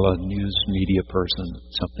and tell a news media person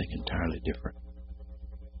something entirely different.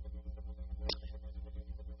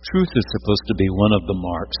 Truth is supposed to be one of the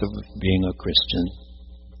marks of being a Christian.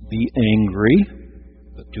 Be angry,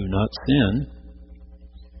 but do not sin.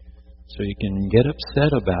 So you can get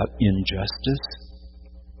upset about injustice,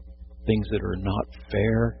 things that are not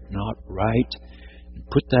fair, not right, and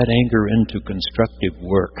put that anger into constructive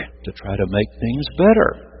work to try to make things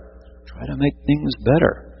better. Try to make things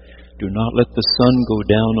better. Do not let the sun go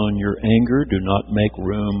down on your anger. Do not make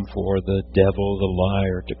room for the devil, the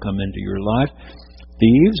liar, to come into your life.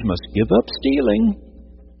 Thieves must give up stealing.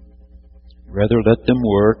 Rather let them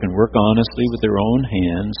work and work honestly with their own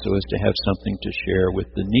hands so as to have something to share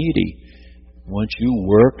with the needy. Once you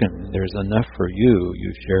work and there's enough for you,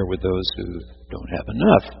 you share with those who don't have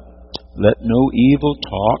enough. Let no evil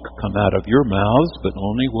talk come out of your mouths, but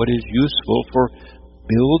only what is useful for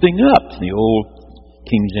building up. The old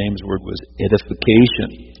King James word was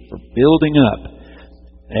edification, for building up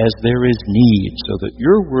as there is need, so that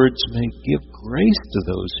your words may give grace to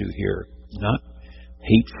those who hear, not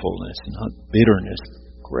hatefulness, not bitterness,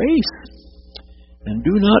 grace. And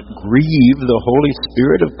do not grieve the Holy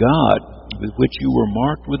Spirit of God, with which you were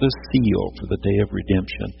marked with a seal for the day of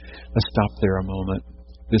redemption. Let's stop there a moment.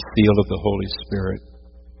 The seal of the Holy Spirit.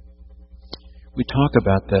 We talk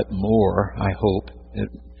about that more, I hope, at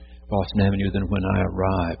Boston Avenue than when I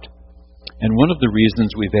arrived. And one of the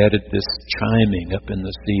reasons we've added this chiming up in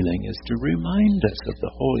the ceiling is to remind us of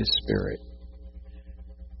the Holy Spirit.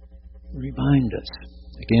 Remind us.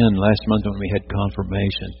 Again, last month when we had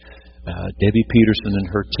confirmation, Debbie Peterson and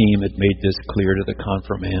her team had made this clear to the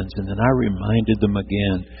confirmands, and then I reminded them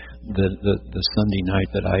again the Sunday night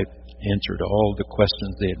that I answered all the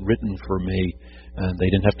questions they had written for me. They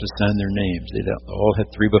didn't have to sign their names. They all had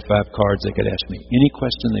 3x5 cards. They could ask me any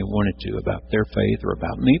question they wanted to about their faith or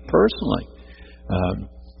about me personally.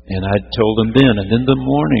 And I told them then, and in the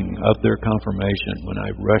morning of their confirmation, when I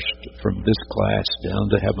rushed from this class down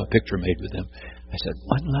to have a picture made with them, I said,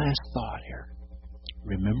 one last thought here.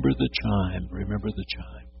 Remember the chime. Remember the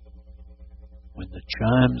chime. When the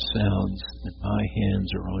chime sounds and my hands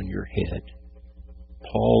are on your head,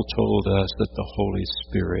 Paul told us that the Holy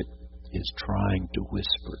Spirit is trying to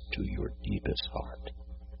whisper to your deepest heart,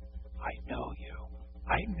 I know you.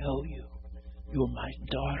 I know you. You're my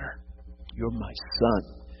daughter. You're my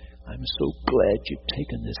son. I'm so glad you've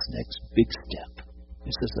taken this next big step.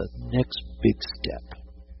 This is the next big step.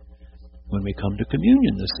 When we come to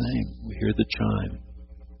communion, the same. We hear the chime.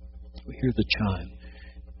 We hear the chime.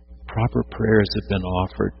 Proper prayers have been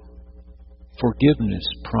offered. Forgiveness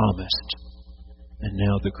promised. And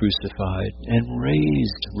now the crucified and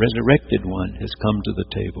raised, resurrected one has come to the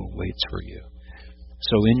table, waits for you.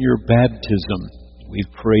 So in your baptism,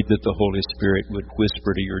 we've prayed that the Holy Spirit would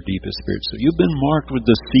whisper to your deepest spirit. So you've been marked with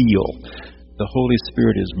the seal. The Holy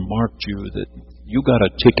Spirit has marked you that you got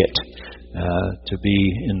a ticket to be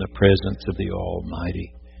in the presence of the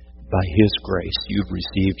Almighty. By His grace, you've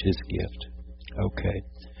received His gift. Okay.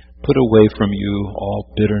 Put away from you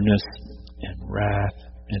all bitterness and wrath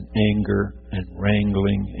and anger and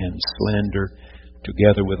wrangling and slander,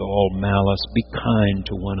 together with all malice. Be kind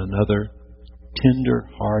to one another,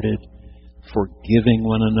 tender-hearted, forgiving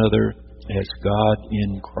one another as God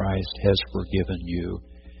in Christ has forgiven you.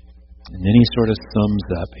 And then he sort of sums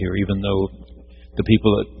up here, even though the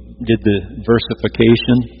people that did the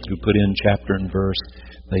versification, who put in chapter and verse,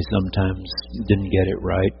 they sometimes didn't get it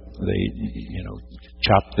right. They,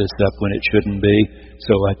 chopped this up when it shouldn't be.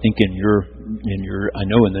 So I think in your, I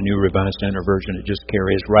know in the New Revised Standard Version it just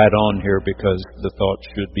carries right on here because the thought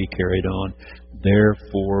should be carried on.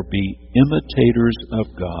 Therefore be imitators of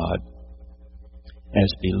God as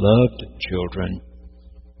beloved children.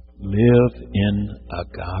 Live in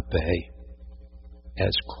agape,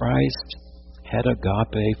 as Christ had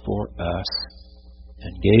agape for us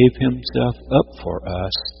and gave Himself up for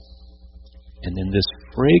us. And in this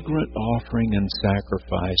fragrant offering and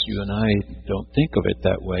sacrifice, you and I don't think of it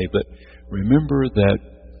that way, but remember that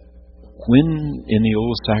when in the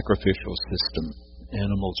old sacrificial system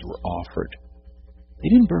animals were offered, they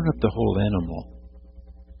didn't burn up the whole animal.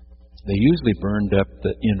 They usually burned up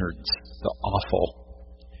the innards, the offal.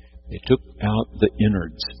 They took out the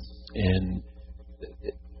innards,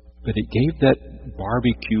 but it gave that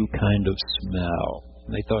barbecue kind of smell.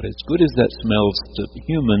 And they thought, as good as that smells to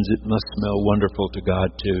humans, it must smell wonderful to God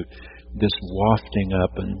too. This wafting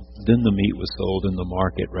up, and then the meat was sold in the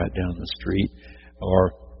market right down the street. Or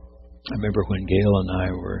I remember when Gail and I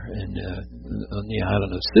were on the island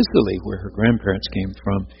of Sicily, where her grandparents came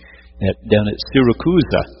from, down at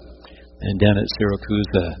Siracusa. And down at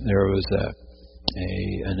Siracusa, there was a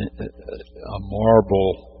marble,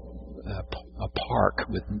 a park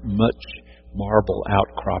with much marble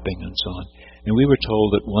outcropping and so on. And we were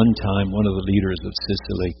told at one time one of the leaders of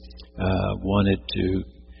Sicily wanted to,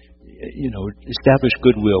 establish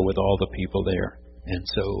goodwill with all the people there. And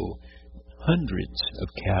so hundreds of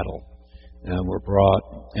cattle were brought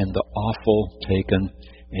and the offal taken,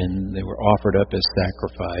 and they were offered up as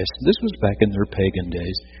sacrifice. This was back in their pagan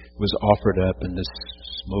days. It was offered up, and this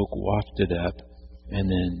smoke wafted up, and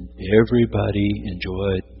then everybody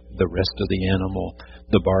enjoyed the rest of the animal,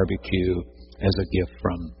 the barbecue, as a gift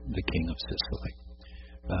from the King of Sicily.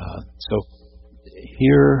 So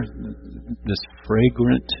here, this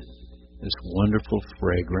wonderful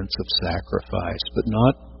fragrance of sacrifice, but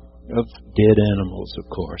not of dead animals, of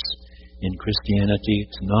course. In Christianity,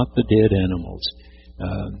 it's not the dead animals.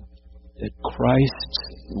 Christ's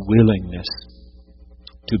willingness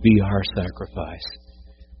to be our sacrifice,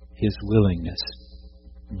 His willingness,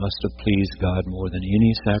 must have pleased God more than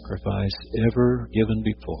any sacrifice ever given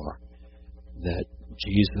before, that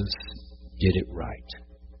Jesus did it right.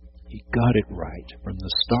 He got it right from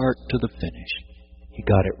the start to the finish. He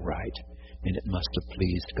got it right, and it must have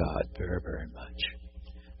pleased God very, very much.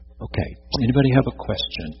 Okay, anybody have a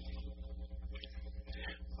question?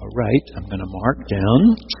 All right, I'm going to mark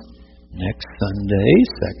down next Sunday,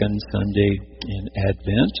 second Sunday in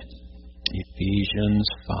Advent, Ephesians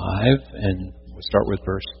 5, and we'll start with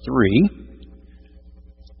verse 3.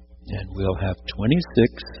 And we'll have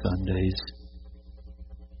 26 Sundays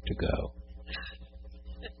to go.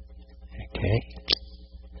 Okay.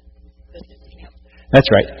 That's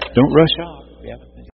right. Don't rush off.